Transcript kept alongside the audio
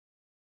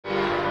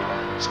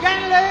It's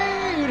getting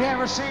late,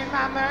 ever seen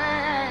my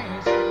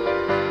mates?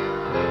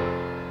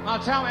 Well,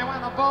 tell me when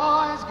the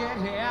boys get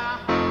here.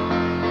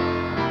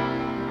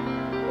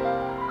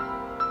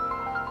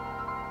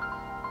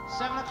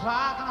 7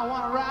 o'clock and I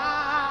wanna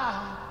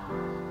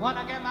ride,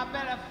 wanna get my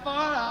belly full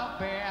of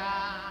beer.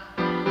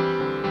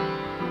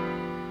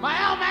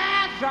 My old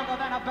man's drunker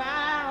than a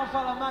barrel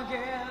full of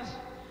monkeys,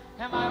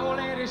 and my old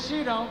lady,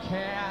 she don't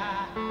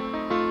care.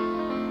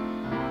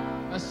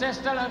 The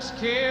sister looks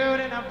cute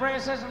in her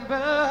braces and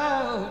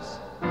boots,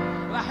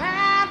 with a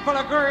handful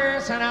of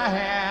grease in her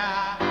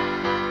hair.